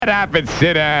Shut up and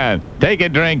sit down. Take a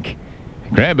drink.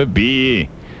 Grab a beer.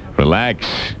 Relax.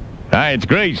 Hi, it's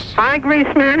Grace. Hi,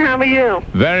 Greasman. How are you?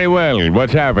 Very well.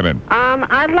 What's happening?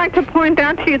 I'd like to point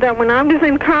out to you that when I was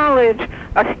in college,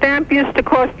 a stamp used to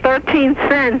cost 13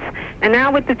 cents, and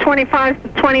now with the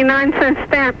 29-cent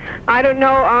stamp, I don't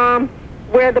know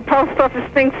where the post office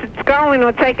thinks it's going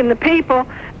or taking the people,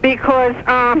 because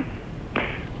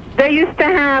they used to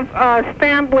have a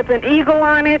stamp with an eagle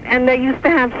on it, and they used to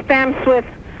have stamps with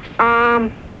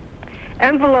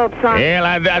envelopes on it. Yeah,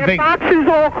 I think... boxes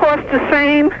all cost the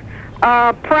same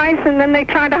price, and then they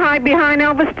tried to hide behind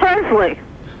Elvis Presley.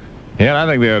 Yeah, I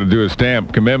think they ought to do a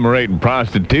stamp commemorating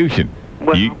prostitution.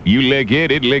 Well, you lick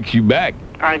it, it licks you back.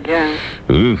 I guess.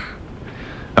 Oof.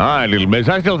 All right, little miss.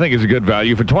 I still think it's a good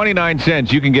value. For 29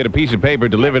 cents, you can get a piece of paper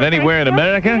delivered anywhere in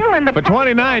America. For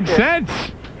 29 cents?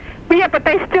 Yeah, but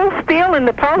they still steal in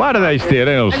the post. Why do they steal?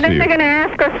 They don't steal. And then they're going to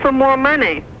ask us for more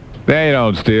money. They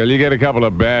don't steal. You get a couple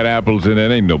of bad apples and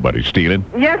it ain't nobody stealing.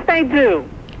 Yes, they do.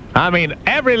 I mean,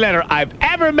 every letter I've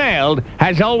ever mailed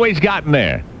has always gotten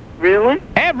there. Really?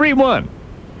 Every one.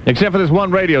 Except for this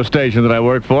one radio station that I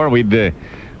worked for.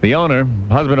 The owner,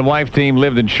 husband and wife team,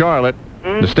 lived in Charlotte.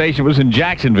 The station was in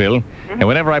Jacksonville. And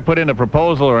whenever I put in a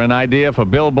proposal or an idea for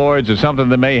billboards or something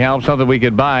that may help, something we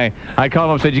could buy, I called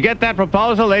them and said, "You get that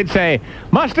proposal?" They'd say,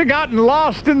 "Must have gotten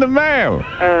lost in the mail."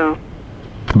 Oh.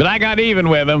 But I got even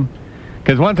with them,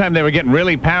 because one time they were getting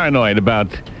really paranoid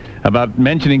about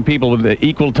mentioning people with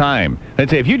equal time. They'd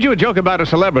say, if you do a joke about a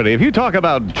celebrity, if you talk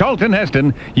about Charlton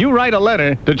Heston, you write a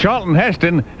letter to Charlton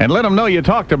Heston and let him know you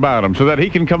talked about him so that he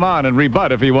can come on and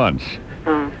rebut if he wants.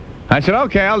 I said,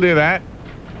 okay, I'll do that.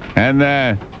 And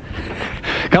a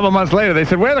couple months later, they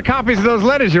said, where are the copies of those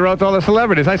letters you wrote to all the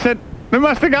celebrities? I said, they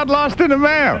must have got lost in the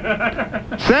mail.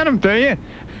 Sent them to you.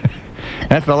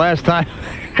 That's the last time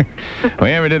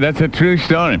we ever did. That's a true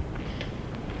story.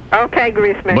 Okay,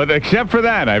 Greaseman. But except for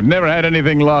that, I've never had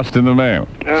anything lost in the mail.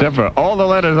 Except for all the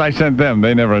letters I sent them,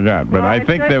 they never got. But I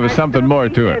think there was something more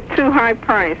to it. Too high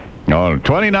price. Oh,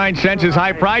 29 cents is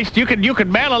high priced? You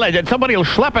can mail a letter. Somebody will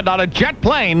schlep it on a jet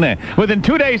plane within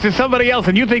 2 days to somebody else,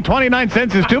 and you think 29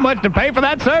 cents is too much to pay for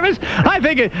that service? I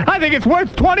think it's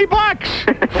worth 20 bucks.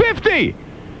 50.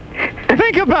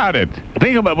 Think about it.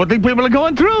 Think about what these people are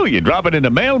going through. You drop it in the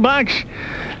mailbox.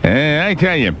 I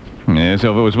tell you. Yeah,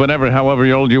 so if it was however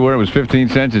old you were, it was 15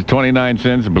 cents, it's 29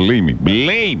 cents. Believe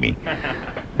me.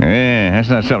 Yeah, that's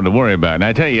not something to worry about. And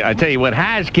I tell you what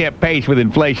has kept pace with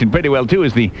inflation pretty well too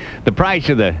is the price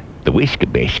of the whisker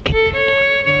biscuit.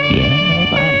 Yeah,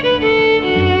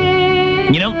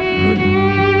 you know,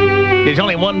 there's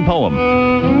only one poem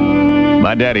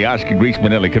my daddy Oscar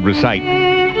Greasman could recite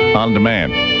on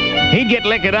demand. He'd get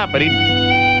liquored up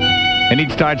and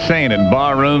he'd start saying it in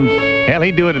bar rooms. Hell,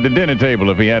 he'd do it at the dinner table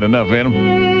if he had enough in him.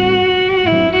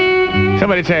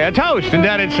 Somebody'd say, a toast, and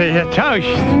Daddy'd say, a toast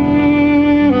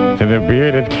to the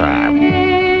bearded tribe.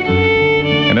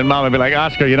 And then Mom would be like,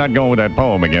 Oscar, you're not going with that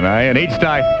poem again, are you? And he'd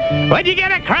start, what'd you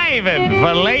get a craving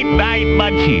for late night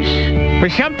munchies? For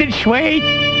something sweet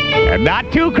and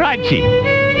not too crunchy.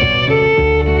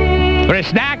 For a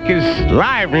snack as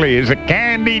lively as a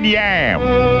candied yam.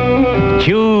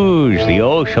 Choose the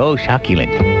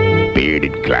oh-so-succulent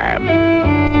bearded clam.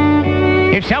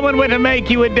 If someone were to make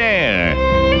you a dare,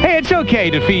 hey, it's okay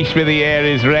to feast where the air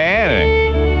is rare.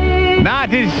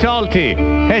 Not as salty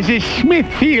as a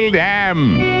Smithfield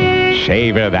ham.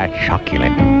 Savor that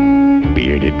succulent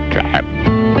bearded clam.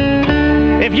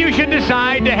 If you should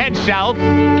decide to head south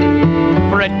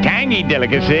for a tangy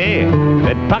delicacy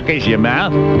that puckers your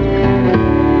mouth,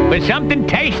 with something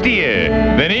tastier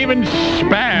than even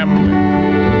Spam,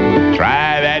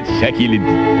 try that succulent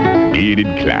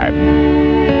bearded clam.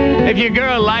 If your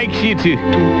girl likes you to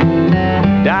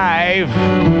dive,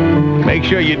 make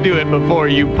sure you do it before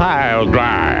you pile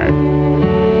drive.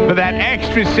 For that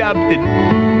extra something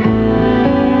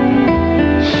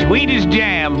sweet as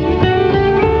jam,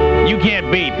 you can't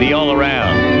beat the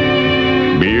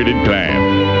all-around bearded clam.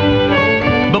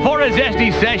 Before a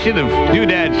zesty session of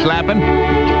doodad slapping,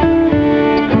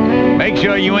 make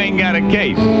sure you ain't got a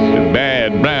case of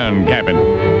bad brown capping.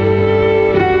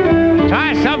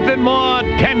 Try something more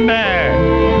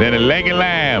tender than a leg of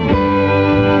lamb.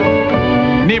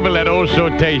 Nibble at oh so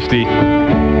tasty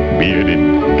bearded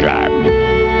clam.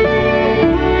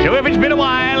 So if it's been a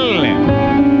while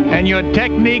and your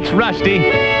technique's rusty,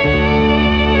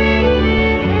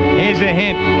 here's a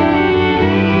hint.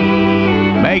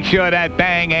 Make sure that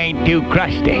thing ain't too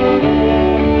crusty.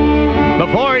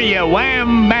 Before you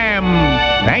wham bam,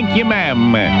 thank you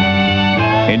ma'am.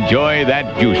 Enjoy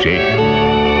that juicy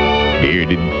Here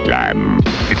the time.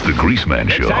 It's the Greaseman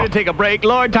Show. It's time to take a break,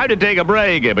 Lord. Time to take a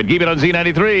break. But keep it on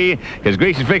Z93, because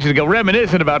Grease is fixing to go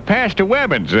reminiscent about Pastor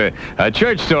Webbins.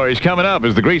 Church stories coming up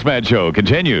as the Greaseman Show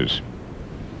continues.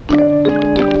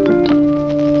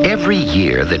 Every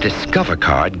year, the Discover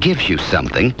card gives you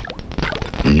something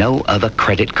no other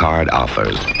credit card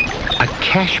offers. A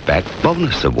cashback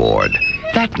bonus award.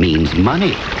 That means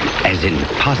money, as in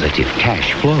positive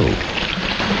cash flow.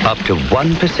 Up to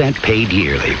 1% paid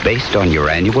yearly based on your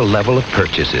annual level of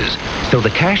purchases. So the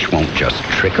cash won't just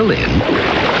trickle in.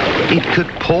 It could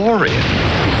pour in.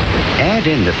 Add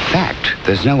in the fact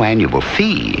there's no annual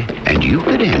fee, and you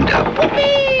could end up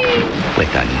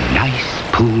with a nice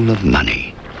pool of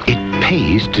money. It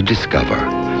pays to Discover,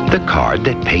 the card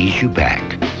that pays you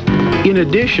back. In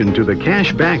addition to the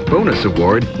Cashback Bonus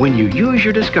Award, when you use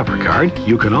your Discover card,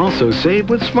 you can also save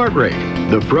with Smart Rate,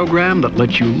 the program that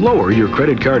lets you lower your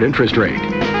credit card interest rate.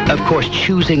 Of course,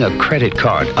 choosing a credit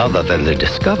card other than the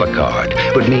Discover card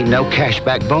would mean no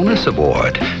Cashback Bonus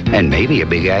Award and maybe a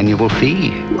big annual fee.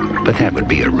 But that would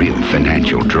be a real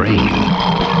financial drain.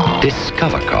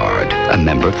 Discover Card, a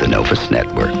member of the Novus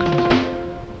Network.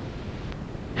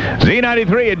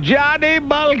 Z93 and Johnny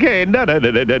Bulky. No,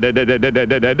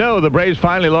 the Braves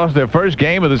finally lost their first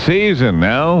game of the season.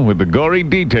 Now, with the gory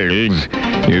details,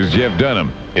 here's Jeff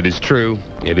Dunham. It is true.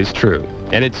 It is true.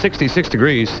 And it's 66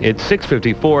 degrees. It's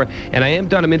 6:54. And I am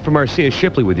Dunham in for Marcia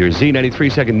Shipley with your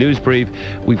Z93 second news brief.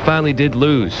 We finally did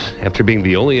lose. After being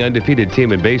the only undefeated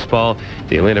team in baseball,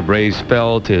 the Atlanta Braves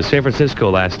fell to San Francisco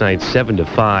last night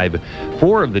 7-5.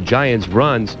 4 of the Giants'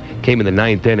 runs came in the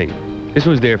 9th inning. This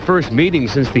was their first meeting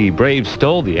since the Braves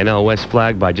stole the NL West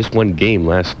flag by just 1 game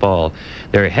last fall.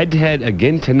 They're head-to-head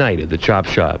again tonight at the Chop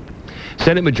Shop.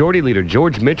 Senate Majority Leader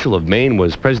George Mitchell of Maine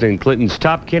was President Clinton's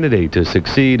top candidate to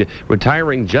succeed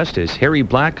retiring Justice Harry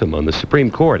Blackham on the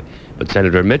Supreme Court. But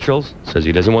Senator Mitchell says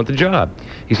he doesn't want the job.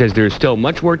 He says there's still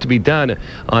much work to be done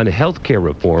on health care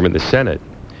reform in the Senate.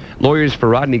 Lawyers for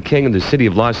Rodney King in the city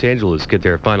of Los Angeles get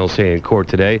their final say in court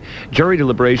today. Jury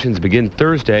deliberations begin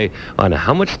Thursday on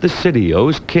how much the city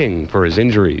owes King for his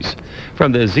injuries.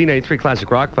 From the Z93 Classic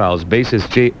Rock Files,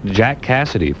 bassist Jack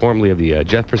Cassidy, formerly of the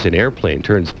Jefferson Airplane,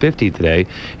 turns 50 today.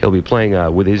 He'll be playing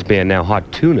with his band now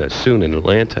Hot Tuna soon in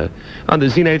Atlanta. On the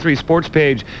Z93 Sports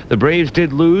page, the Braves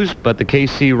did lose, but the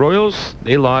KC Royals,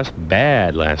 they lost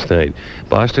bad last night.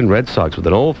 Boston Red Sox with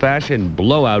an old-fashioned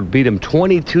blowout beat them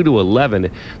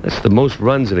 22-11. That's the most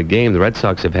runs in a game the Red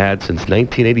Sox have had since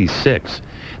 1986.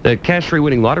 The cash-free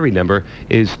winning lottery number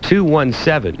is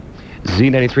 217.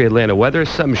 Z93 Atlanta weather,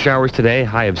 some showers today,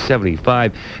 high of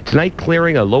 75. Tonight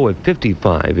clearing, a low of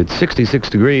 55. It's 66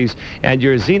 degrees. And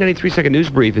your Z93 second news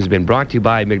brief has been brought to you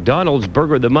by McDonald's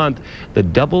Burger of the Month, the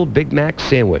Double Big Mac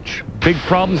Sandwich. Big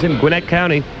problems in Gwinnett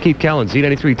County. Keith Callan,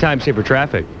 Z93 Time Saver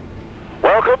Traffic.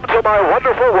 Welcome to my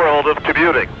wonderful world of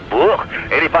commuting. Ugh.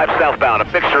 85 southbound, a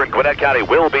fixture in Gwinnett County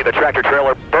will be the tractor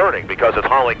trailer burning because it's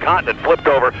hauling cotton and flipped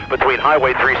over between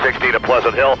Highway 360 to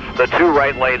Pleasant Hill. The 2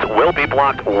 right lanes will be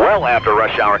blocked well after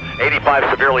rush hour. 85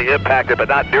 severely impacted, but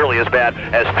not nearly as bad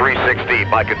as 316.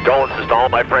 My condolences to all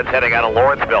my friends heading out of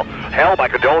Lawrenceville. Hell, my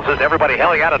condolences to everybody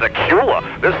heading out of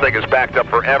Decula. This thing is backed up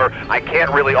forever. I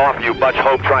can't really offer you much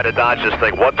hope trying to dodge this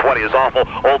thing. 120 is awful.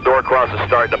 Old Norcross is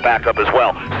starting to back up as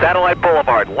well. Satellite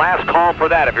Boulevard, last call for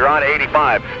that. If you're on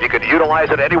 85, you can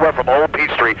utilize it anywhere from Old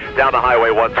Peachtree down to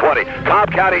Highway 120.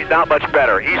 Cobb County, not much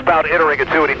better. Eastbound entering at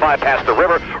 285 past the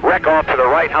river. Wreck off to the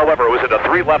right. However, it was into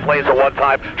 3 left lanes at one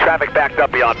time. Traffic backed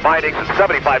up beyond findings. And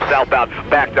 75 southbound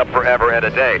backed up forever and a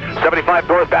day. 75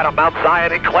 northbound on Mount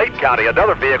Zion in Clayton County.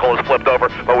 Another vehicle is flipped over,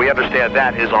 but we understand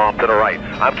that is off to the right.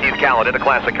 I'm Keith Callan in the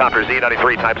Classic Copter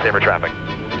Z93 Time Saver Traffic.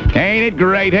 Ain't it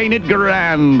great? Ain't it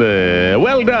grand?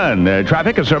 Well done.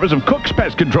 Traffic, a service of Cook's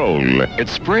Pest Control.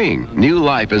 It's spring. New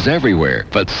life is everywhere,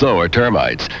 but so are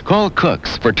termites. Call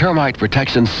Cook's for termite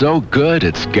protection so good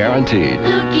it's guaranteed.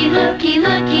 Looky, looky,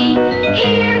 looky.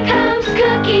 Here comes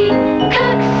Cookie.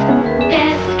 Cook's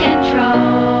Pest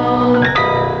Control.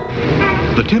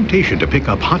 The temptation to pick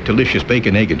up hot, delicious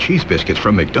bacon, egg, and cheese biscuits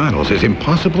from McDonald's is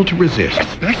impossible to resist.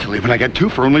 Especially when I get 2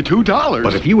 for only $2.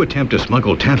 But if you attempt to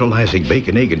smuggle tantalizing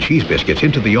bacon, egg, and cheese biscuits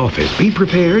into the office, be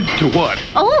prepared To what?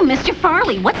 Oh, Mr.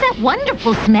 Farley, what's that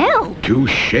wonderful smell? to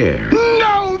share.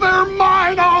 No, they're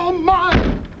mine, all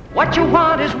mine! What you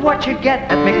want is what you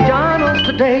get at McDonald's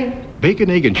today. Bacon,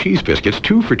 egg, and cheese biscuits,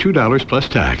 2 for $2 plus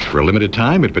tax. For a limited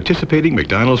time at participating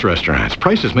McDonald's restaurants.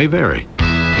 Prices may vary.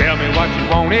 Tell me what you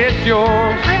want, it's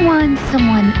yours. I want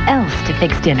someone else to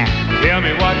fix dinner. Tell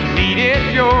me what you need,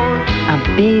 it's yours. A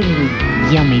big,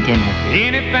 yummy dinner.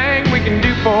 Anything we can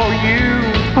do for you.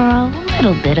 For a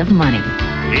little bit of money.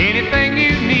 Anything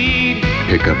you need,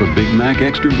 Pick up a Big Mac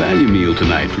Extra Value Meal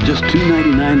tonight for just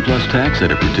 $2.99 plus tax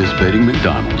at a participating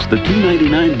McDonald's. The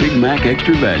 $2.99 Big Mac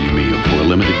Extra Value Meal. For a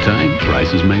limited time,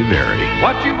 prices may vary.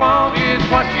 What you want is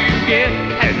what you get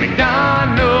at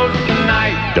McDonald's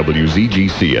tonight.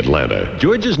 WZGC Atlanta.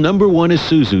 Georgia's #1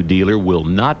 Isuzu dealer will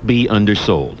not be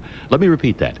undersold. Let me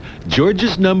repeat that.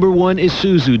 Georgia's #1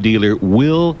 Isuzu dealer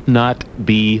will not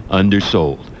be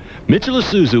undersold. Mitchell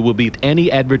Isuzu will beat any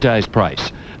advertised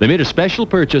price. They made a special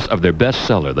purchase of their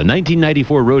bestseller, the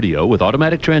 1994 Rodeo, with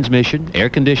automatic transmission, air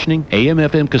conditioning,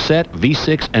 AM/FM cassette,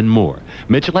 V6, and more.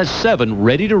 Mitchell has 7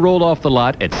 ready to roll off the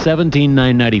lot at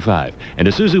 $17,995, and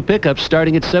Isuzu pickups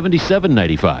starting at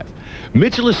 $77,995.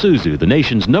 Mitchell Isuzu, the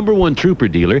nation's #1 trooper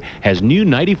dealer, has new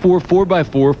 94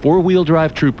 4x4 four-wheel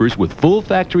drive troopers with full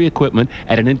factory equipment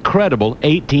at an incredible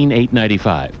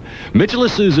 $18,895. Mitchell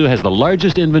Isuzu has the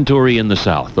largest inventory in the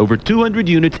South, over 200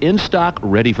 units in stock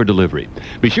ready for delivery.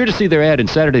 Be sure to see their ad in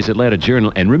Saturday's Atlanta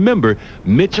Journal, and remember,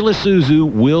 Mitchell Isuzu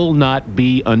will not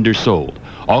be undersold.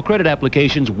 All credit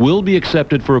applications will be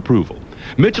accepted for approval.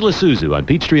 Mitchell Isuzu on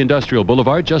Peachtree Industrial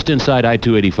Boulevard, just inside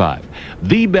I-285.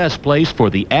 The best place for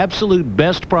the absolute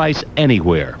best price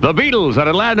anywhere. The Beatles at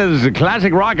Atlanta's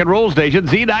classic rock and roll station,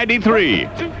 Z93.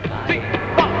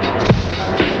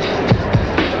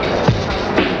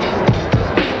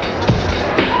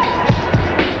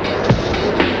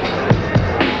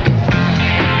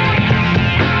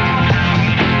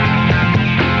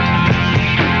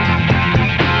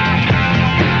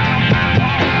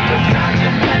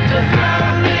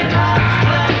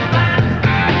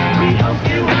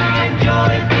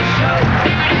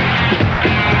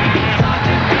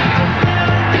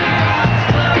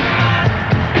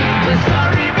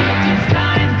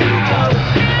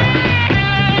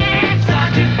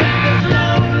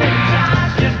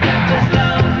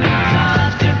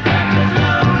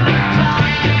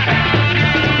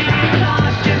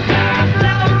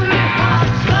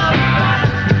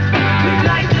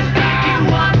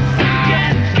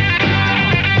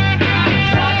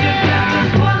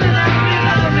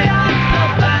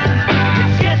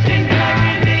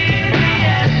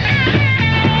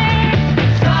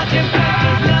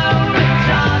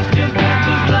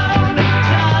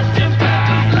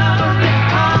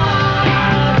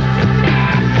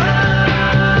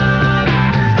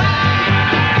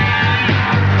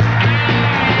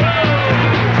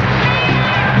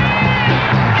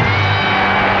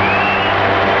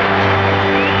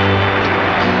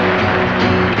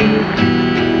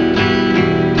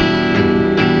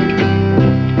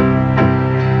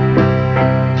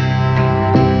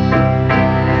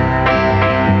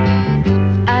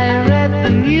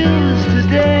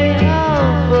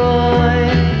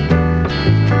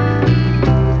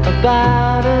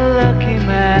 About a lucky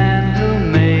man who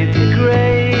made the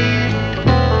grade.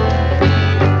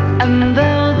 And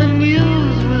though the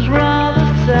news was rather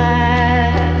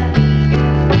sad,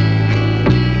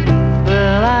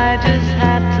 well, I just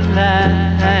had to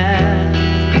laugh.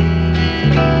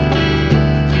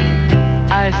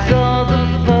 I saw the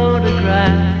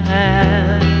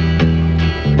photograph.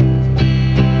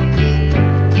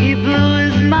 He blew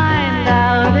his mind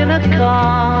out in a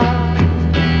car.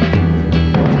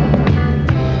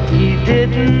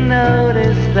 Didn't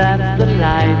notice that the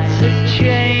lights had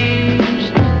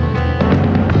changed.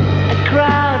 A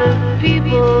crowd of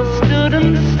people stood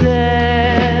and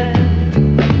stared.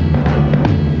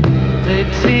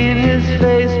 They'd seen his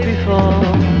face before.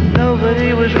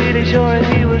 Nobody was really sure if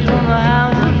he was from the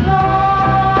House of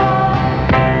Lords.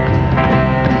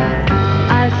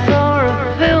 I saw a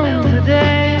film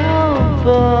today, oh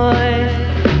boy.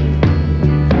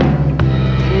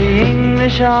 The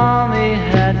English army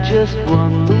had just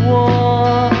won the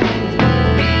war.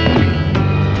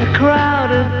 A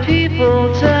crowd of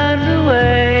people turned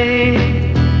away,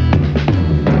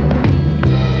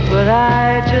 but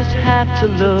I just had to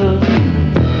look,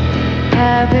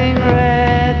 having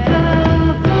read the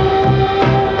book.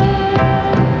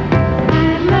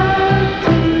 I'd love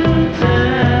to turn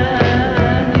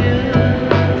you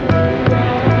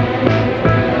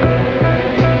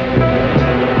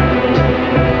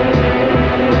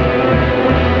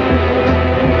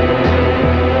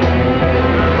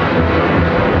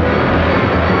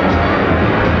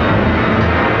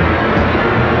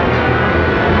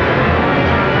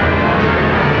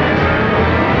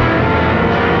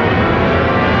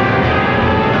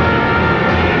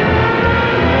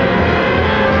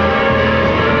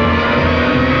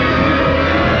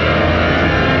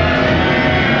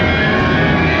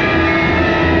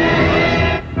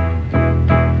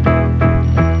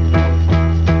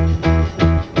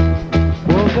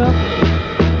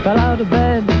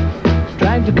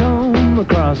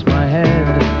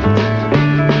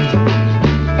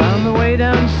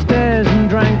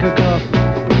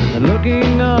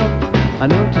looking up, I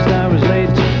noticed I was late.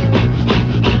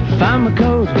 Found my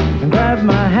coat and grabbed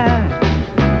my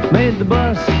hat, made the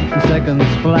bus in seconds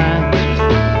flat.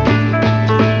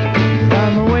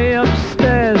 Found my way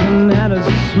upstairs and had a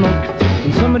smoke,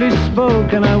 and somebody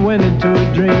spoke and I went into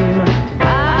a dream.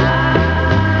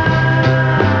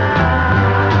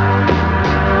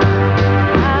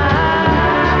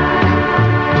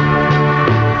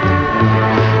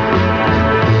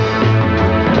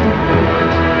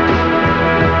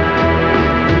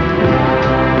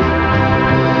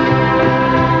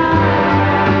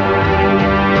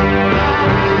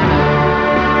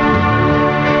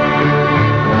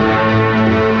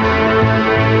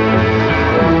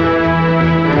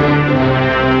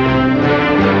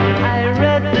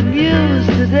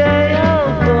 Today, oh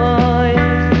boy,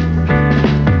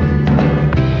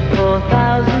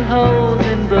 4,000 holes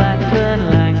in Blackburn,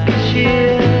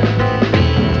 Lancashire.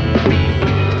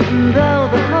 And though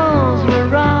the holes were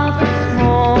rather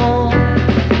small,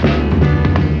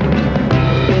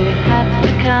 they had to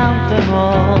count them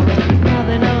all. Now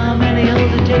they know how many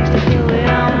holes it takes to fill the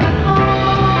Albert Hall.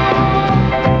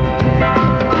 I'd love to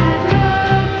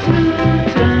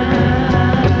tell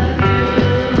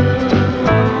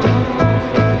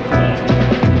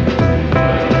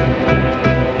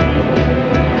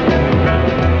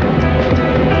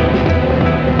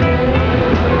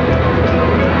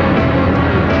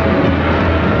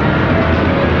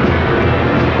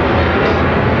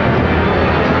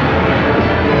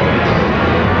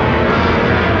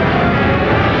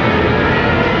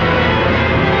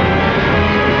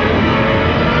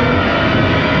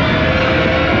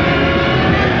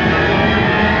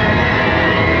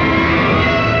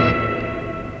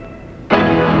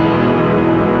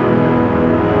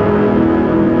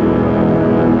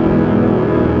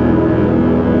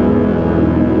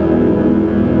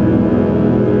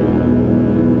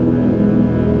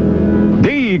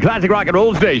Classic rock and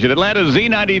roll station, Atlanta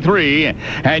Z93,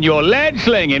 and your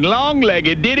lead-slinging,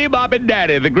 long-legged, diddy-bopping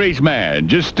daddy, the Greaseman,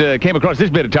 just came across this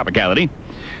bit of topicality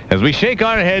as we shake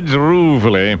our heads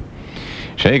ruefully.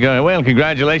 Well,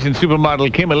 congratulations,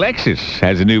 supermodel Kim Alexis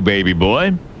has a new baby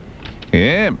boy.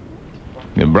 Yeah,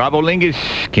 Bravo Lingus,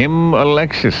 Kim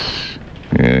Alexis.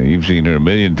 Yeah, you've seen her a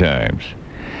million times.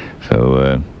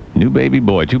 So, new baby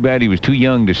boy. Too bad he was too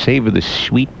young to savor the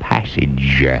sweet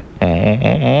passage.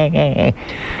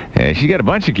 She's got a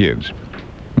bunch of kids.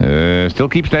 Still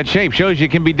keeps that shape. Shows you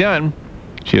can be done.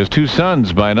 She has 2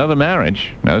 sons by another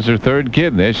marriage. Now it's her 3rd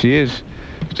kid. There she is.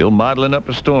 Still modeling up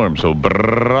a storm. So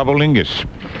bravo lingus.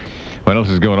 What else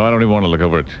is going on? I don't even want to look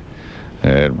over it.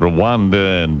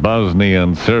 Rwanda and Bosnia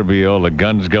and Serbia, all the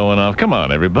guns going off. Come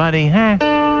on, everybody, huh?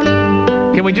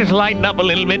 Can we just lighten up a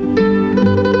little bit?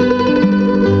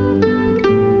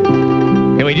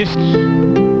 Can we just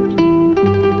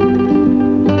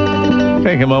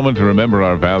take a moment to remember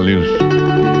our values?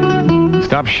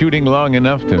 Stop shooting long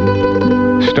enough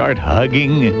to start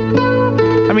hugging.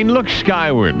 I mean, look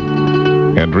skyward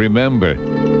and remember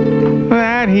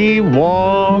that he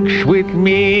walks with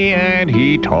me and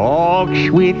he talks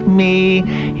with me.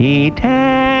 He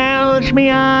tells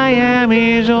me I am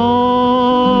his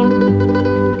own.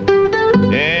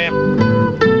 Yeah.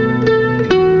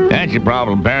 That's your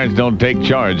problem. Parents don't take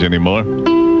charge anymore.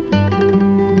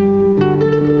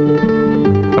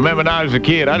 I remember when I was a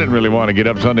kid, I didn't really want to get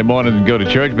up Sunday morning and go to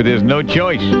church, but there's no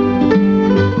choice.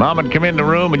 Mom would come in the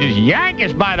room and just yank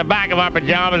us by the back of our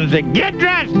pajamas and say, "Get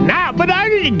dressed now!" But I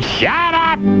didn't. Shut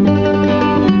up!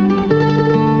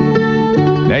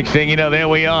 Next thing you know, there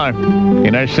we are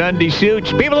in our Sunday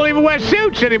suits. People don't even wear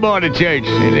suits anymore to church.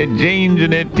 In their jeans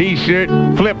and their T-shirt,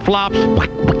 flip-flops,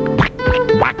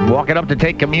 walking up to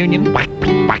take communion.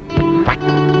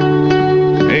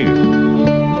 Hey.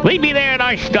 We'd be there in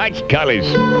our starched colors.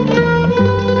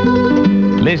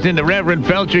 Listening to Reverend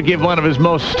Felcher give one of his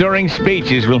most stirring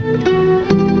speeches. Well,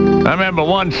 I remember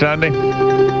one Sunday,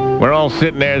 we're all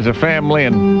sitting there as a family,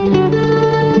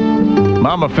 and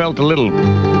Mama felt a little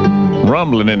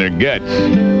rumbling in her guts.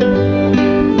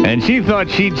 And she thought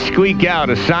she'd squeak out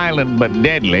a silent but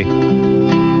deadly.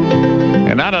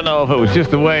 And I don't know if it was just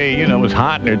the way, it was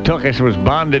hot and her tuchus was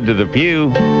bonded to the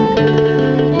pew.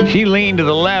 She leaned to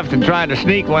the left and tried to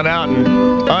sneak one out and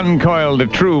uncoiled a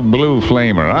true blue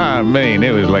flamer. I mean,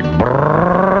 it was like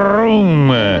broom,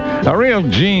 a real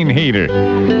gene heater.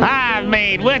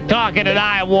 We're talking an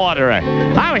eye waterer.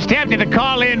 I was tempted to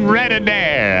call in Red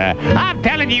Adair. I'm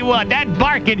telling you what, that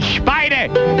barking spider.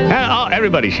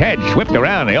 Everybody's heads whipped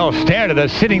around. They all stared at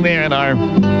us sitting there in our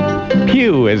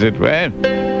pew, as it were.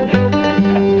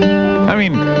 I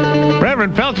mean,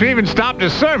 Reverend Felcher even stopped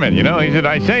his sermon, He said,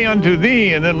 "I say unto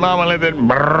thee," and then Mama let it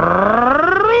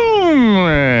broom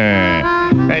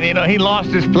you know, he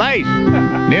lost his place.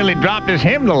 Nearly dropped his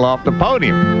hymnal off the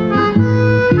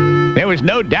podium. There was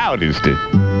no doubt as to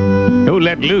who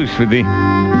let loose with the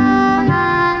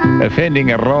offending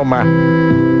aroma.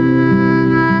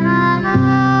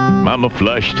 Mama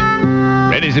flushed,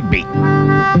 red as a beet.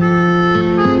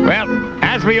 Well,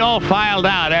 as we all filed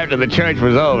out after the church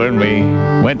was over and we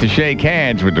went to shake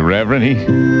hands with the Reverend, he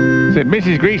said,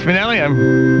 Mrs. Greaseman,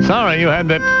 I'm sorry you had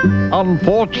that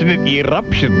unfortunate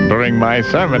eruption during my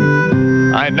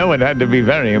sermon. I know it had to be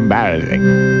very embarrassing.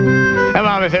 And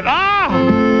Mama said,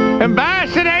 oh,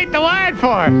 embarrassing ain't the word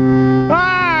for it.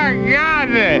 Oh, God,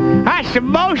 that's the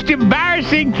most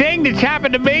embarrassing thing that's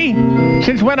happened to me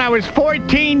since when I was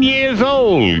 14 years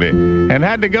old and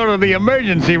had to go to the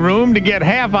emergency room to get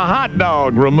half a hot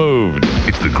dog removed.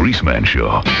 It's the Greaseman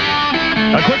Show.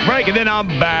 A quick break and then I'm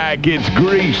back. It's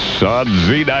Grease on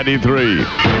Z93.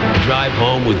 Drive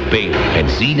home with Bailey at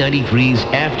Z93's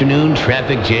Afternoon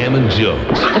Traffic Jam and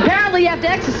Jokes. Apparently you have to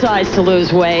exercise to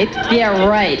lose weight. Yeah,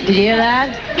 right. Did you hear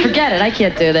that? Forget it. I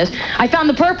can't do this. I found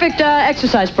the perfect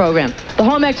exercise program. The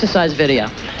home exercise video.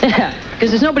 Yeah,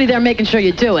 because there's nobody there making sure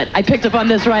you do it. I picked up on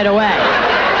this right away.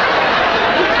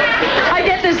 I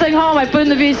get this thing home. I put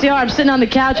it in the VCR. I'm sitting on the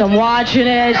couch. I'm watching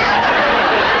it.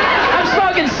 I'm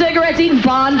smoking cigarettes, eating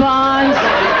bonbons.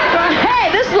 Going,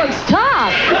 hey, this looks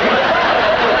tough.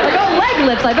 Like, oh, leg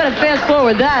lifts. I better fast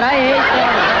forward that. I hate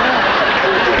that.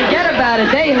 Forget about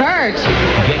it. They hurt.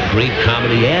 Get great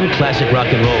comedy and classic rock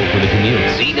and roll for the commute.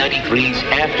 Z93's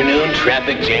Afternoon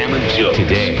Traffic Jam and Jokes.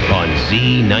 Today on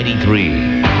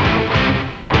Z93.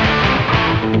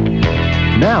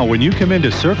 Now, when you come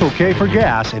into Circle K for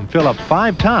gas and fill up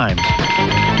 5 times,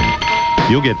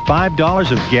 you'll get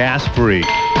 $5 of gas free.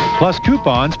 Plus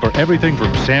coupons for everything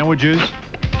from sandwiches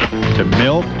to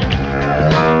milk.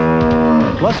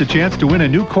 Plus a chance to win a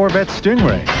new Corvette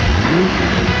Stingray.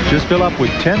 Just fill up with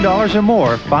 $10 or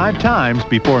more 5 times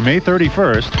before May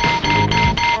 31st.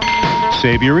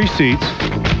 Save your receipts.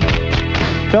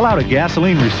 Fill out a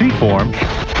gasoline receipt form.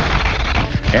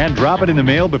 And drop it in the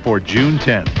mail before June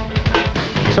 10th.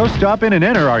 So stop in and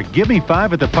enter our Give Me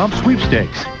 5 at the Pump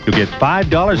sweepstakes. You'll get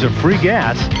 $5 of free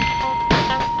gas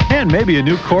and maybe a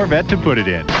new Corvette to put it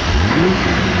in.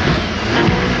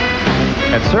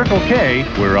 At Circle K,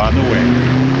 we're on the way.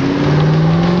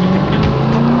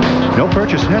 No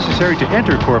purchase necessary to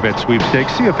enter Corvette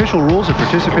sweepstakes. See official rules of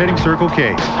participating Circle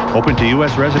Ks. Open to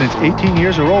U.S. residents 18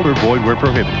 years or older. Void where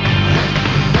prohibited.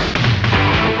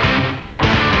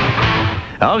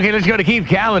 Okay, let's go to Keith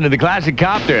Callan in the Classic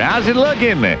Copter. How's it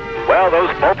looking? Well,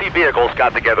 those multi-vehicles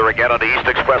got together again on the East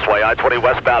Expressway, I-20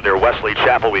 westbound near Wesley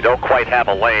Chapel. We don't quite have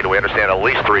a lane. We understand at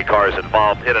least 3 cars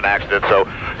involved in an accident, so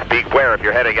beware if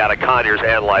you're heading out of Conyers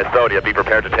and Lithonia. Be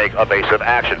prepared to take evasive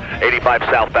action. 85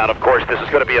 southbound, of course, this is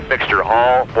going to be a fixture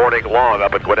all morning long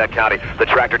up in Gwinnett County. The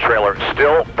tractor trailer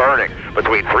still burning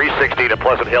between 316 and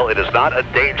Pleasant Hill. It is not a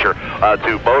danger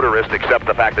to motorists except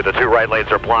the fact that the 2 right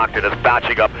lanes are blocked and it's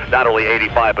batching up not only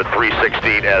 85 but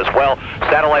 316 as well.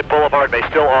 Satellite Boulevard may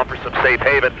still offer some safe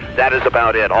haven. That is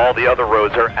about it. All the other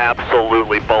roads are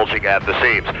absolutely bulging at the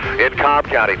seams. In Cobb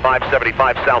County,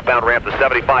 575 southbound ramp to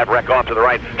 75, wreck off to the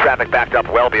right. Traffic backed up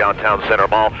well beyond Town Center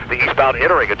Mall. The eastbound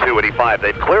entering at 285.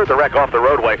 They've cleared the wreck off the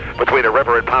roadway between the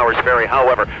river and Powers Ferry.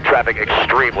 However, traffic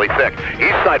extremely thick.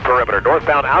 East side perimeter,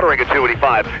 northbound outering at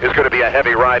 285 is going to be a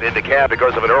heavy ride into cab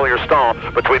because of an earlier stall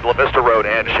between La Vista Road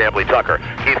and Chamblee Tucker.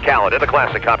 Keith Callan in the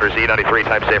Classic Copter Z93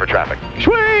 Time Saver Traffic.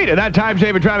 Sweet! And that Time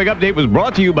Saver Traffic update was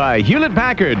brought to you by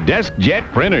Hewlett-Packard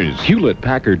DeskJet Printers.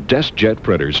 Hewlett-Packard DeskJet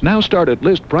printers now start at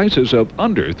list prices of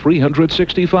under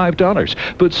 $365.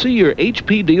 But see your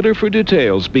HP dealer for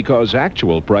details because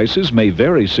actual prices may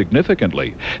vary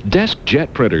significantly.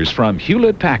 DeskJet printers from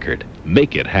Hewlett-Packard.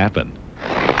 Make it happen.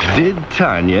 Did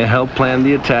Tanya help plan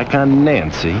the attack on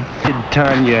Nancy? Did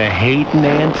Tanya hate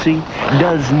Nancy?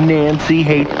 Does Nancy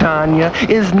hate Tanya?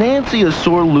 Is Nancy a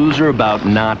sore loser about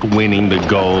not winning the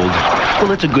gold?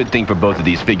 Well, it's a good thing for both of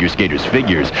these figure skaters'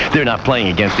 figures. They're not playing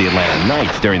against the Atlanta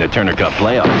Knights during the Turner Cup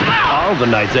playoffs. All the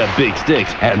Knights have big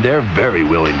sticks, and they're very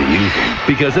willing to use them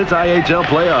because it's IHL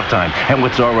playoff time, and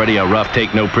what's already a rough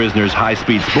take-no-prisoners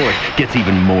high-speed sport gets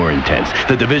even more intense.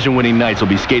 The division-winning Knights will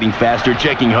be skating faster,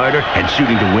 checking harder, and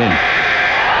shooting to win.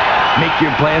 Make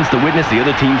your plans to witness the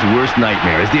other team's worst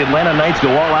nightmare as the Atlanta Knights go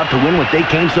all out to win what they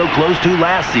came so close to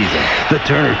last season, the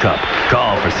Turner Cup.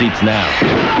 Call for seats now.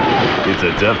 It's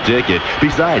a tough ticket.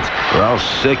 Besides, we're all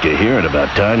sick of hearing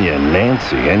about Tanya and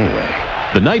Nancy anyway.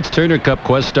 The Knights Turner Cup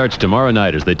quest starts tomorrow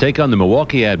night as they take on the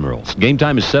Milwaukee Admirals. Game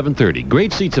time is 7:30.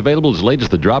 Great seats available as late as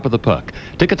the drop of the puck.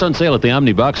 Tickets on sale at the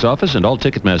Omni box office and all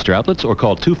Ticketmaster outlets or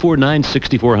call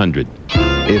 249-6400.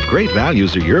 If great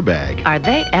values are your bag, Are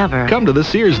they ever? come to the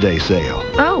Sears Day sale.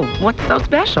 Oh, what's so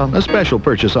special? A special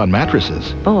purchase on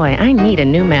mattresses. Boy, I need a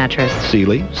new mattress.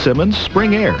 Sealy, Simmons,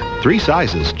 Spring Air. 3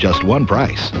 sizes, just one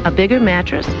price. A bigger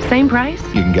mattress, same price?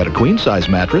 You can get a queen-size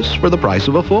mattress for the price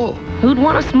of a full. Who'd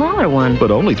want a smaller one? But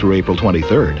only through April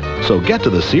 23rd. So get to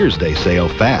the Sears Day sale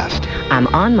fast. I'm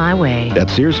on my way. At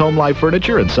Sears Home Life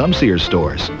Furniture and some Sears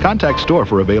stores. Contact store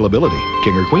for availability.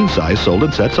 King or queen size sold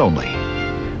in sets only.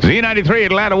 Z93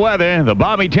 Atlanta weather. The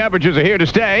balmy temperatures are here to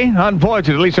stay.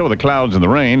 Unfortunately, so are the clouds and the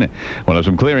rain. We'll have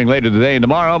some clearing later today and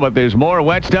tomorrow, but there's more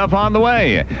wet stuff on the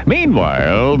way.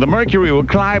 Meanwhile, the mercury will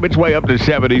climb its way up to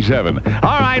 77.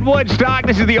 All right, Woodstock,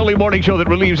 this is the only morning show that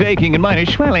relieves aching and minor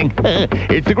swelling.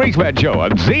 It's the Greaseman Show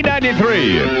on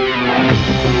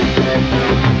Z93.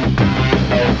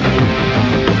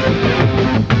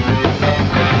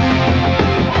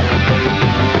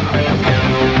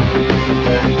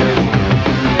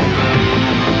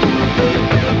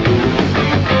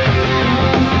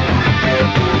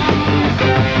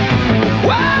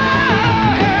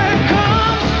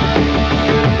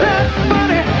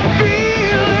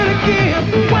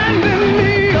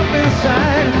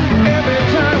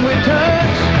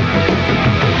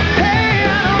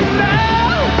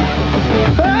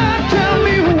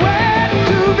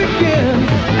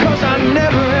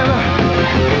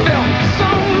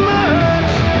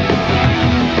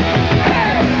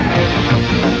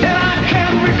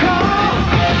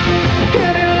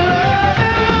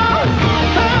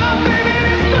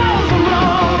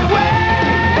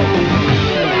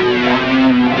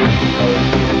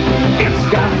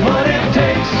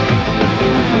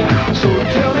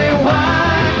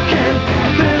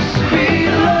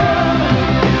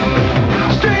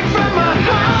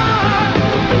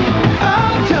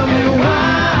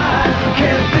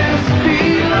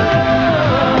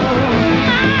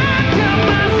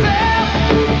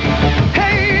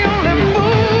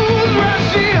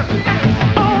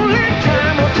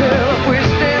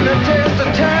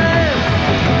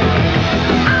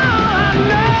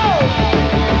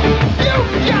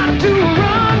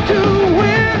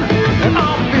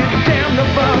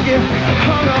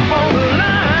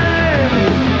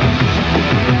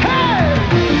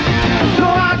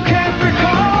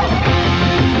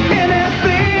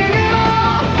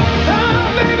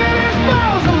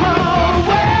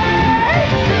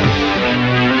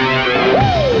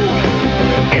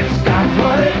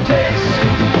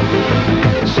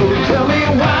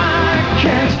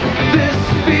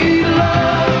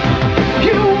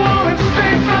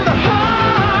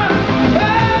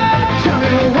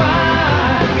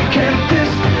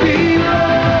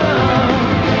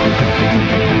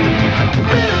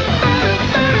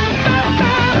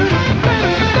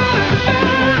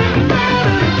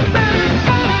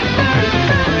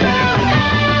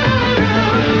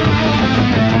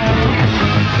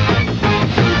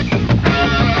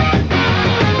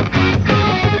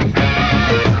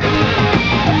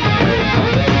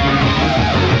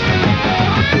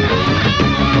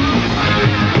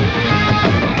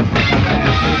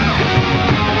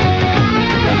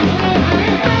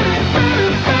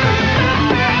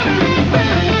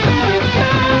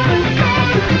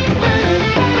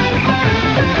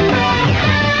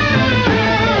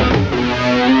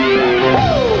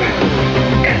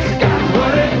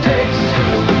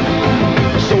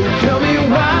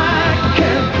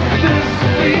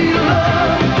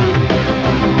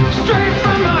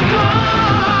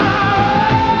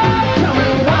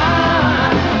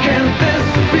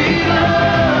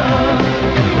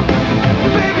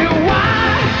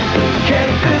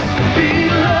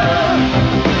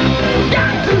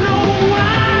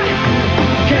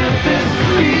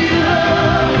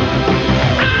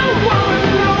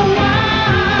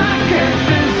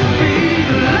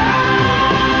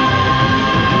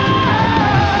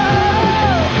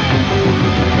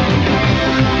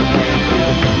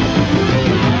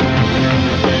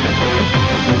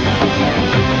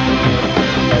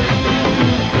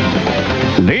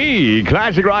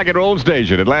 Classic rock and roll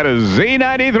station, Atlanta's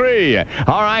Z93.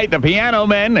 All right, the Piano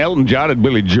Men, Elton John and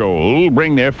Billy Joel,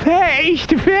 bring their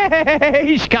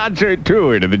face-to-face concert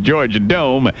tour to the Georgia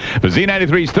Dome for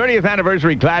Z93's 30th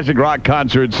anniversary Classic Rock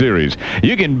Concert Series.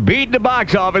 You can beat the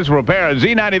box office for a pair of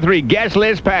Z93 guest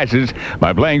list passes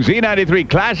by playing Z93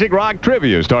 Classic Rock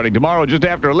Trivia starting tomorrow just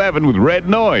after 11 with Red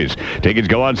Noise. Tickets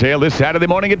go on sale this Saturday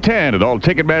morning at 10 at all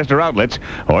Ticketmaster outlets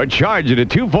or charge it at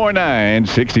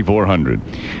 $249-6400.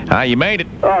 You made it.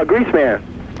 Greaseman.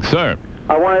 Sir.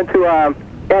 I wanted to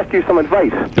ask you some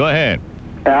advice. Go ahead.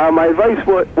 My advice,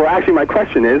 actually my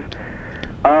question is,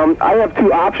 I have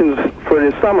two options for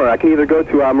this summer. I can either go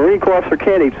to Marine Corps or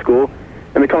Candidate School,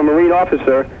 and become a Marine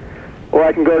officer, or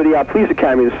I can go to the police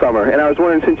academy this summer. And I was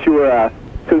wondering, since you were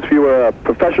a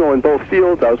professional in both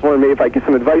fields, I was wondering maybe if I could get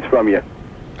some advice from you.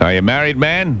 Are you a married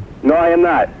man? No, I am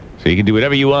not. So you can do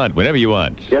whatever you want, whenever you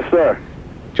want. Yes, sir.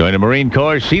 Join the Marine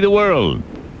Corps, see the world.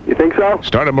 You think so?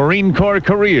 Start a Marine Corps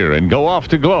career and go off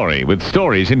to glory with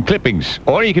stories and clippings.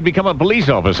 Or you could become a police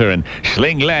officer and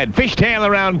sling lead, fishtail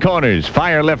around corners,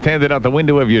 fire left-handed out the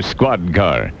window of your squad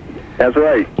car. That's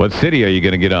right. What city are you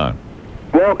going to get on?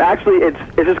 Well, actually, it's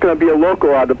just going to be a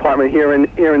local department here in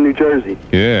New Jersey.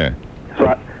 Yeah.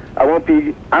 So I won't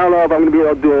be. I don't know if I'm going to be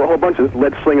able to do a whole bunch of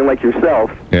lead slinging like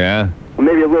yourself. Yeah. Well,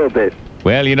 maybe a little bit.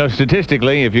 Well, you know,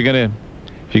 statistically, if you're gonna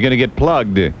get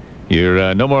plugged,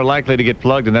 you're no more likely to get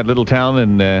plugged in that little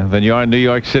town than you are in New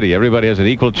York City. Everybody has an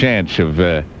equal chance of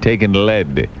taking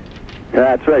lead. Yeah,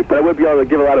 that's right. But I would be able to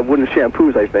give a lot of wooden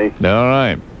shampoos, I think. All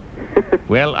right.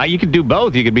 Well, you could do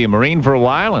both. You could be a Marine for a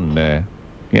while, and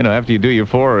after you do your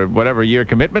 4 or whatever year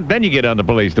commitment, then you get on the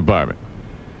police department.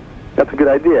 That's a good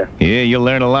idea. Yeah, you'll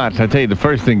learn a lot. So I tell you, the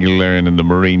first thing you learn in the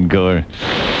Marine Corps.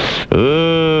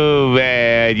 Oh,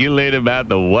 man, you learn about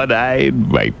the one-eyed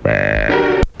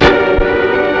viper.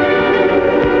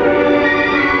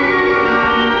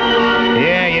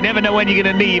 Yeah, you never know when you're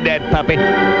going to need that puppy.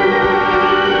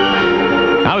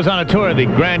 I was on a tour of the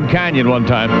Grand Canyon one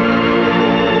time.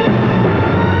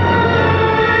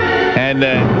 And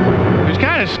it was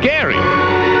kind of scary.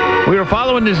 We were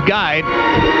following this guide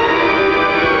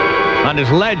on this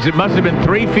ledge that must have been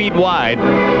 3 feet wide.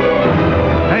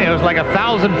 Hey, it was like a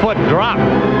 1,000-foot drop.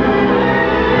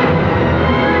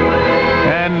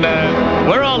 And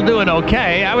we're all doing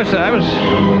okay. I was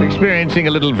experiencing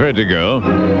a little vertigo.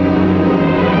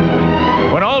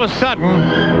 When all of a sudden,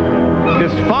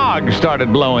 this fog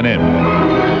started blowing in.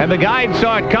 And the guide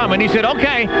saw it coming. He said,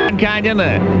 okay, Canyon,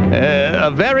 a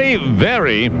very,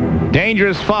 very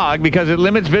dangerous fog because it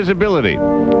limits visibility.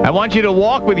 I want you to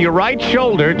walk with your right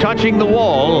shoulder touching the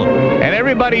wall, and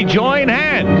everybody join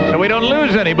hands so we don't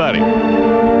lose anybody.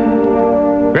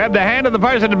 Grab the hand of the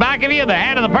person in the back of you, the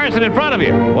hand of the person in front of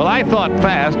you. Well, I thought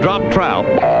fast, dropped trout.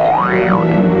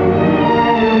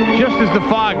 Just as the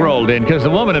fog rolled in, because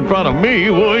the woman in front of me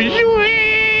was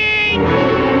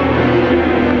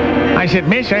I said,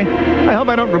 miss, I hope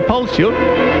I don't repulse you.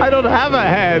 I don't have a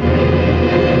hand.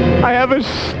 I have a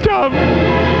stump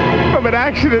from an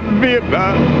accident in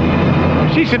Vietnam.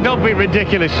 She said, don't be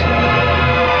ridiculous.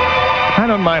 I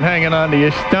don't mind hanging on to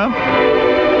your stump.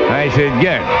 I said,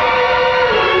 yeah.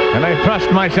 And I thrust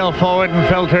myself forward and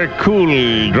felt her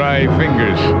cool, dry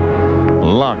fingers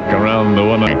lock around the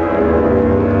one eye.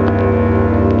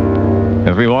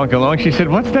 As we walked along, she said,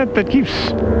 what's that keeps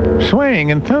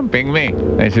swaying and thumping me?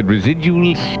 I said,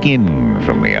 residual skin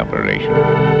from the operation.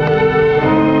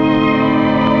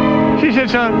 She said,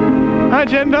 son,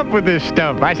 how'd you end up with this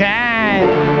stump? I said,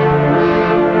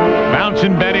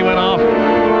 Bouncing Betty went off.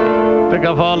 Took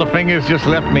off all the fingers, just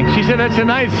left me. She said, that's a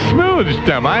nice, smooth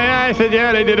stump. I said,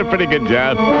 yeah, they did a pretty good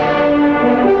job.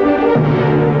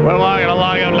 We're walking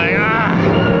along, I'm like,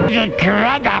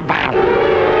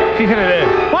 She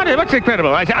said, what's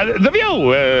incredible? I said, the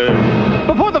view,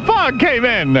 before the fog came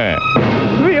in.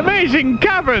 The amazing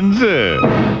caverns, the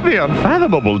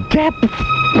unfathomable depth.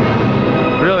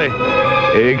 Really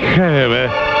incredible.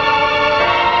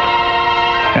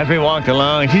 As we walked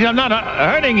along, she said, I'm not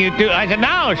hurting you too. I said,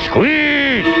 no,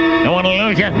 squeeze. Don't want to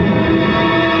lose you.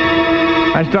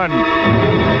 I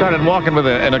started walking with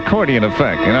an accordion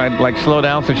effect. I'd like slow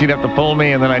down so she'd have to pull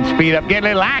me, and then I'd speed up, get a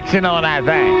little action on that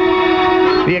thing.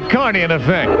 The accordion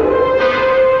effect.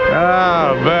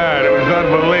 Oh, man, it was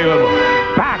unbelievable.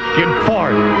 Back and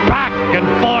forth, back and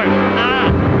forth.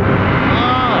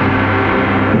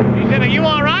 She said, are you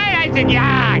all right? I said,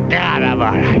 yeah, God, I'm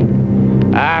all right.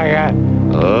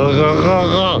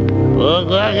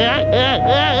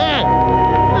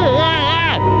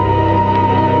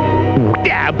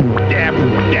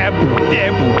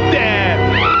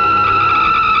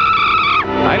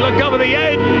 I looked over the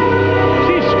edge.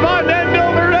 She spun end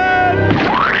over end.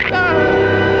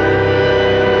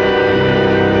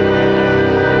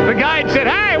 The guide said,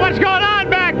 hey, what's going on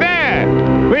back there?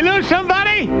 We lose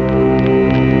somebody?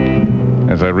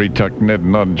 As I retucked Ned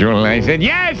nodular, I said,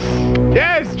 yes,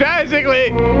 tragically.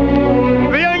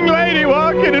 The young lady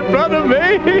walking in front of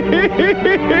me.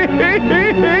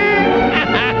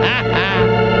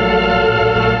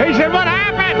 He said, what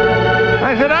happened?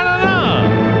 I said, I don't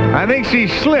know. I think she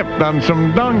slipped on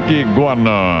some donkey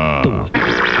guano.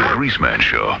 Greaseman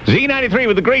Show. Z93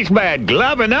 with the Greaseman.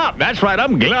 Gloving up. That's right,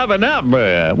 I'm gloving up.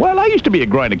 Well, I used to be a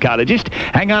gynecologist.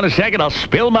 Hang on a second, I'll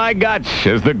spill my guts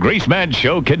as the Greaseman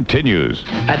Show continues.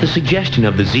 At the suggestion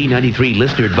of the Z93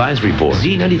 Listener Advisory Board,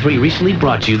 Z93 recently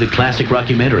brought you the classic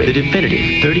rockumentary, the definitive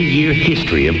 30-year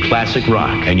history of classic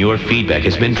rock. And your feedback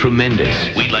has been tremendous.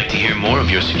 We'd like to hear more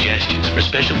of your suggestions for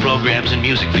special programs and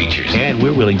music features. And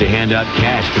we're willing to hand out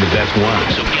cash for the best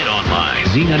one. So get online.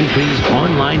 Z93's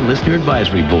online Listener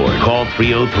Advisory Board. Call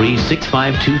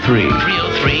 303-6523.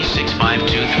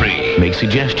 303-6523. Make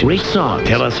suggestions. Rate songs.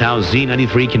 Tell us how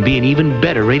Z93 can be an even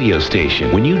better radio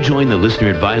station. When you join the Listener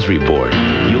Advisory Board,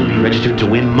 you'll be registered to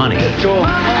win money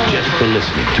just for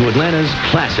listening to Atlanta's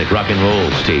classic rock and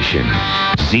roll station,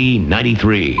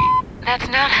 Z93. That's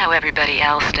not how everybody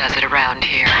else does it around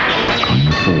here.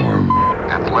 Conform.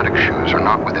 Athletic shoes are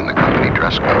not within the company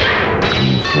dress code.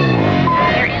 Conform.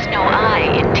 There is no I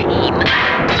in team.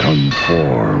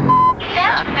 Conform.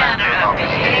 That manner of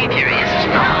behavior is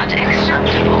not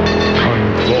acceptable.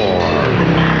 Conform.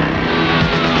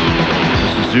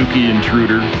 Suzuki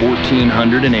Intruder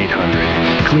 1400 and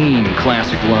 800. Clean,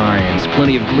 classic lines,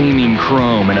 plenty of gleaming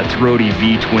chrome, and a throaty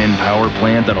V-twin power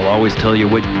plant that'll always tell you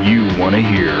what you want to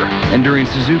hear. And during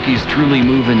Suzuki's truly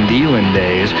movin' dealin'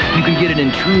 days, you can get an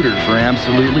Intruder for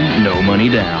absolutely no money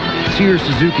down. See your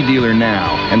Suzuki dealer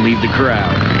now and leave the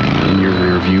crowd in your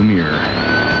rearview mirror.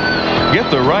 Get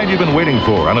the ride you've been waiting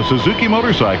for on a Suzuki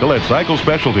motorcycle at Cycle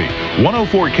Specialty,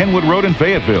 104 Kenwood Road in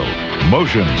Fayetteville.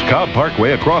 Motions, Cobb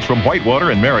Parkway across from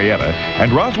Whitewater and Marietta,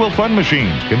 and Roswell Fun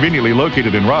Machines, conveniently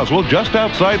located in Roswell just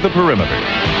outside the perimeter.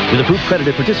 With approved credit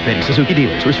at participating Suzuki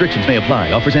dealers. Restrictions may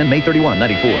apply. Offers end May 31,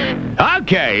 94.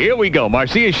 Okay, here we go.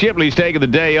 Marcia Shipley's taking the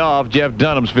day off. Jeff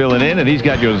Dunham's filling in, and he's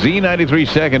got your Z93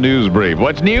 second news brief.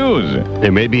 What's news?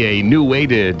 There may be a new way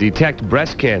to detect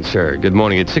breast cancer. Good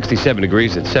morning. It's 67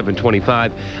 degrees at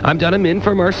 7:25. I'm Dunham in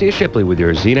for Marcia Shipley with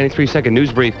your Z93 second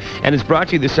news brief, and it's brought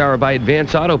to you this hour by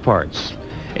Advance Auto Parts.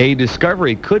 A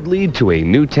discovery could lead to a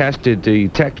new test to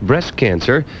detect breast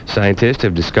cancer. Scientists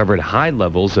have discovered high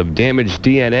levels of damaged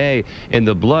DNA in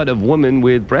the blood of women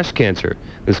with breast cancer.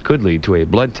 This could lead to a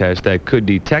blood test that could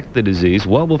detect the disease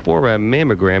well before a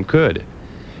mammogram could.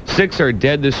 6 are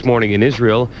dead this morning in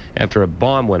Israel after a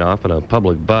bomb went off on a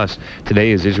public bus.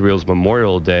 Today is Israel's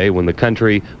Memorial Day when the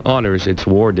country honors its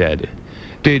war dead.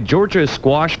 Did Georgia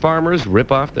squash farmers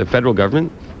rip off the federal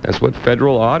government? That's what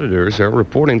federal auditors are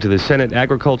reporting to the Senate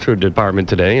Agriculture Department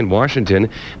today in Washington.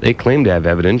 They claim to have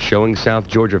evidence showing South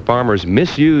Georgia farmers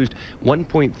misused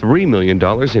 $1.3 million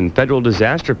in federal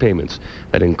disaster payments.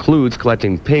 That includes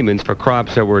collecting payments for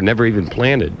crops that were never even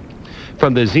planted.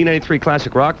 From the Z93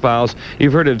 Classic Rock Files,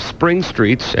 you've heard of spring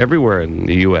streets everywhere in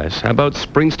the U.S. How about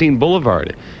Springsteen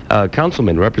Boulevard? A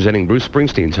councilman representing Bruce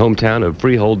Springsteen's hometown of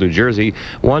Freehold, New Jersey,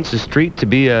 wants the street to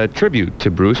be a tribute to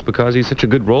Bruce because he's such a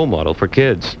good role model for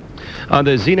kids. On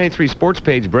the Z93 sports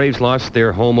page, Braves lost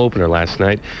their home opener last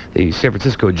night. The San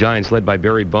Francisco Giants, led by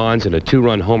Barry Bonds in a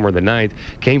 2-run homer in the ninth,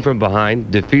 came from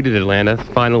behind, defeated Atlanta. The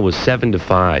final was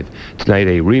 7-5. Tonight,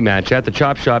 a rematch at the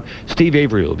Chop Shop. Steve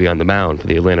Avery will be on the mound for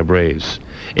the Atlanta Braves.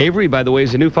 Avery, by the way,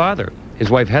 is a new father. His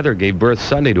wife Heather gave birth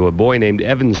Sunday to a boy named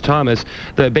Evans Thomas.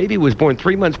 The baby was born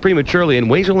 3 months prematurely and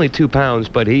weighs only 2 pounds,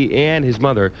 but he and his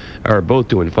mother are both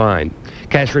doing fine.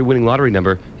 Cash-free winning lottery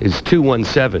number is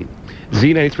 217.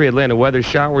 Z93 Atlanta weather.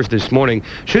 Showers this morning.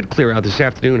 Should clear out this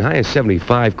afternoon. High of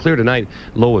 75. Clear tonight.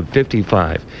 Low of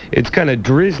 55. It's kind of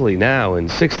drizzly now and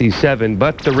 67,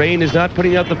 but the rain is not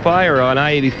putting out the fire on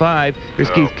I-85. Here's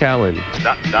Keith Callan.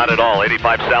 Not at all.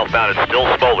 85 southbound. It still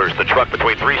smolders. The truck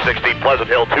between 316 Pleasant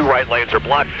Hill. 2 right lanes are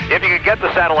blocked. If you can get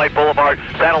to Satellite Boulevard,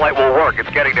 Satellite will work. It's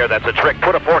getting there. That's a trick.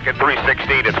 Put a fork in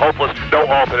 316. It's hopeless. No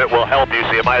alternate will help you,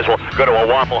 so you might as well go to a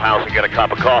Waffle House and get a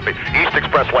cup of coffee. East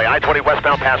Expressway. I-20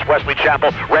 westbound past Wesley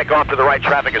Chapel. Wreck off to the right.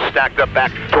 Traffic is stacked up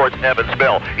back towards Evans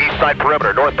Mill. East side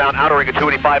perimeter. Northbound outer ring of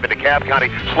 285 into Cobb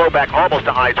County. Slow back almost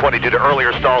to I-20 due to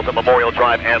earlier stalls at Memorial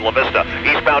Drive and La Vista.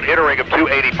 Eastbound inner ring of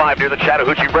 285 near the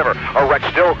Chattahoochee River. A wreck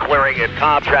still clearing in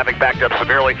Cobb. Traffic backed up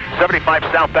severely. 75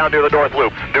 southbound near the North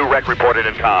Loop. New wreck reported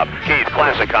in Cobb. Keys,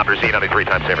 Classic Copter, Z93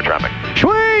 Time Saver Traffic.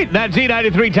 Sweet! That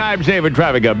Z93 Time Saver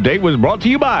Traffic update was brought to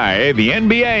you by the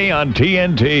NBA on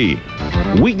TNT.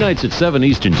 Weeknights at 7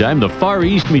 Eastern Time, the Far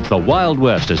East meets the Wild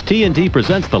West as TNT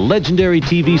presents the legendary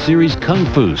TV series Kung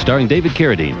Fu, starring David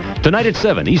Carradine. Tonight at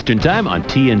 7 Eastern Time on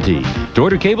TNT. To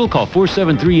order cable, call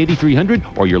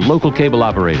 473-8300 or your local cable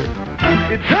operator.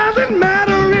 It doesn't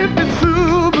matter if it's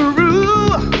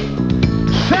Subaru,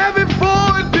 Chevy,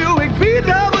 Ford, Buick,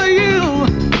 VW.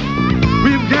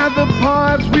 We've got the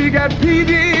parts, we got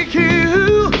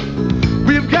PDQ.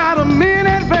 We've got them in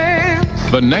advance.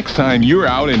 But The next time you're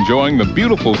out enjoying the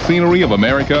beautiful scenery of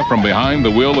America from behind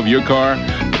the wheel of your car,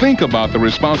 think about the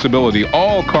responsibility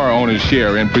all car owners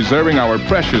share in preserving our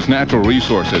precious natural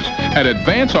resources. At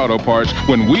Advance Auto Parts,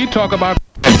 when we talk about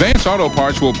Advance Auto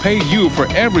Parts will pay you for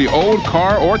every old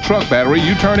car or truck battery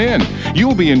you turn in.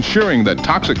 You'll be ensuring that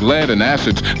toxic lead and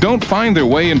acids don't find their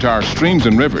way into our streams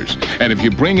and rivers. And if you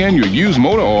bring in your used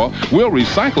motor oil, we'll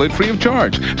recycle it free of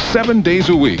charge, 7 days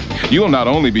a week. You'll not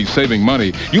only be saving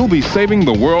money, you'll be saving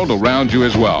the world around you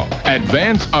as well.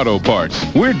 Advance Auto Parts.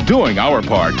 We're doing our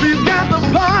part. We've got the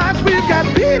parts, we've got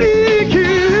PDQ.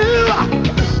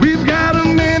 We've got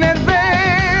them in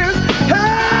advance.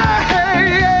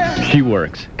 Hey, yeah. She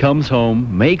works, comes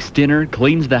home, makes dinner,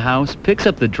 cleans the house, picks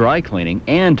up the dry cleaning,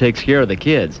 and takes care of the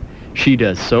kids. She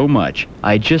does so much.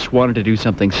 I just wanted to do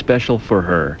something special for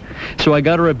her. So I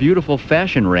got her a beautiful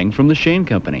fashion ring from the Shane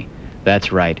Company.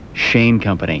 That's right, Shane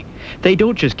Company. They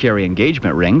don't just carry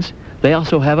engagement rings. They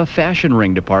also have a fashion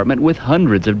ring department with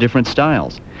hundreds of different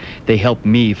styles. They helped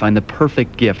me find the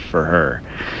perfect gift for her.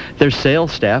 Their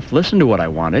sales staff listened to what I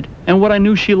wanted and what I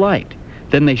knew she liked.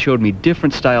 Then they showed me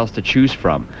different styles to choose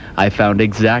from. I found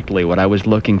exactly what I was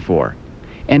looking for.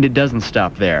 And it doesn't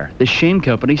stop there. The Shane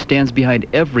Company stands behind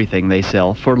everything they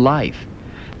sell for life.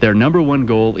 Their #1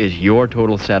 goal is your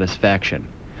total satisfaction.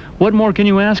 What more can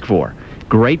you ask for?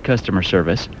 Great customer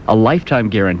service, a lifetime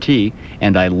guarantee,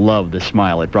 and I love the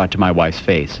smile it brought to my wife's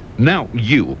face. Now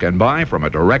you can buy from a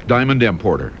direct diamond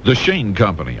importer. The Shane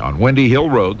Company on Windy Hill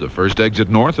Road, the first exit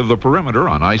north of the perimeter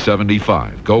on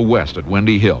I-75. Go west at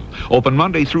Windy Hill. Open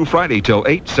Monday through Friday till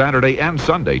 8, Saturday and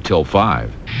Sunday till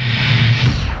 5.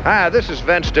 Hi, this is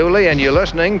Vince Dooley, and you're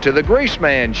listening to The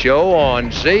Greaseman Show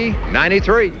on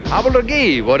Z93.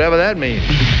 Obligee, whatever that means.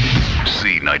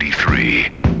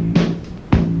 Z93.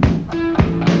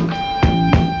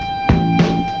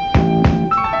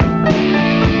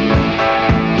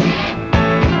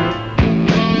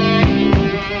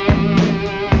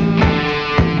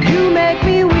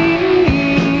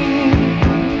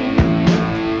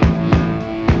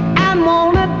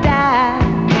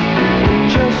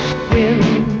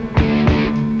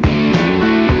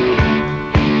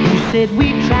 Said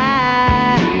we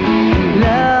try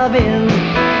loving,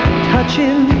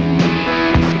 touching,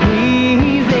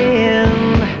 squeezing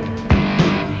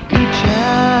each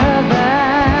other.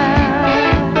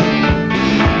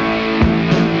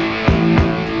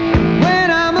 When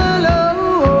I'm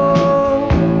alone,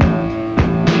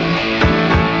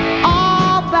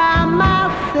 all by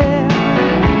myself,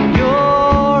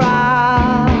 your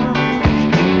eyes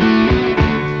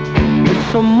with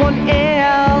someone else.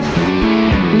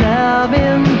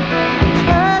 Loving,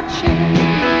 touching,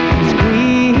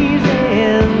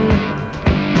 squeezing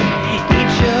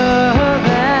each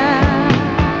other.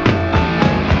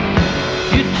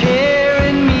 You're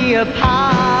tearing me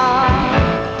apart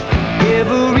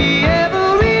every